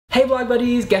Hey vlog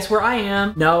buddies, guess where I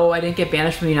am? No, I didn't get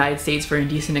banished from the United States for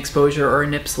indecent exposure or a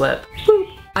nip slip.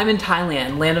 Boop. I'm in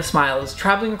Thailand, land of smiles,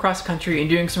 traveling across the country and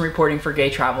doing some reporting for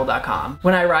gaytravel.com.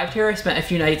 When I arrived here, I spent a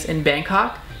few nights in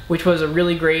Bangkok, which was a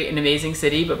really great and amazing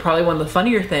city, but probably one of the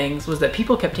funnier things was that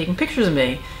people kept taking pictures of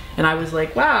me. And I was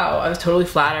like, wow, I was totally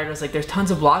flattered. I was like, there's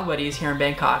tons of vlog buddies here in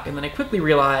Bangkok. And then I quickly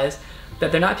realized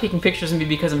that they're not taking pictures of me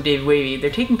because I'm Davey Wavey. They're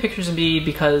taking pictures of me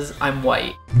because I'm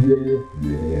white.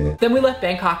 Then we left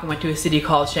Bangkok and went to a city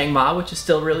called Chiang Mai, which is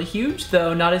still really huge,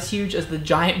 though not as huge as the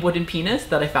giant wooden penis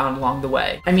that I found along the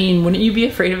way. I mean, wouldn't you be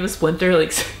afraid of a splinter?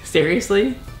 Like,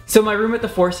 seriously? So my room at the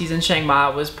Four Seasons Chiang Mai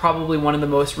was probably one of the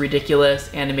most ridiculous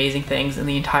and amazing things in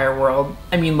the entire world.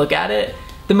 I mean, look at it.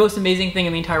 The most amazing thing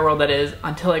in the entire world, that is,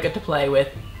 until I got to play with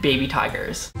baby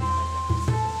tigers.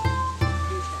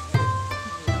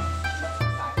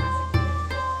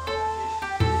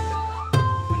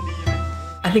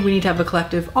 I think we need to have a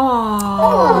collective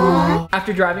aww.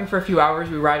 After driving for a few hours,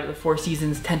 we arrived at the Four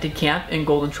Seasons tented camp in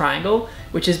Golden Triangle,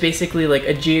 which is basically like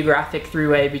a geographic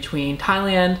throughway between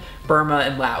Thailand, Burma,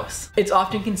 and Laos. It's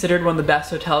often considered one of the best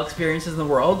hotel experiences in the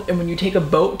world, and when you take a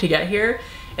boat to get here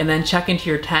and then check into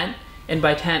your tent, and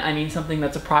by tent I mean something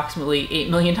that's approximately 8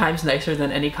 million times nicer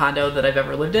than any condo that I've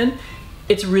ever lived in,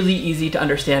 it's really easy to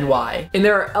understand why. And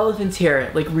there are elephants here,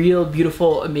 like real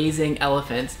beautiful, amazing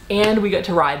elephants, and we get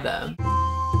to ride them.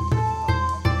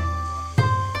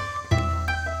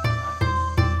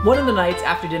 One of the nights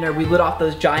after dinner, we lit off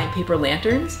those giant paper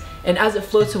lanterns, and as it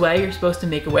floats away, you're supposed to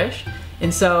make a wish.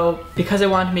 And so, because I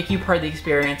wanted to make you part of the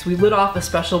experience, we lit off a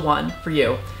special one for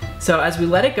you. So as we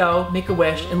let it go, make a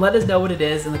wish, and let us know what it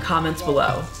is in the comments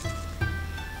below.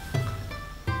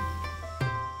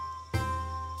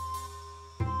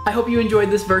 I hope you enjoyed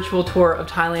this virtual tour of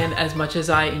Thailand as much as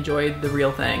I enjoyed the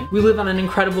real thing. We live on an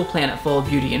incredible planet full of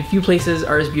beauty, and few places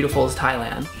are as beautiful as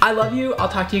Thailand. I love you, I'll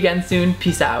talk to you again soon,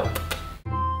 peace out.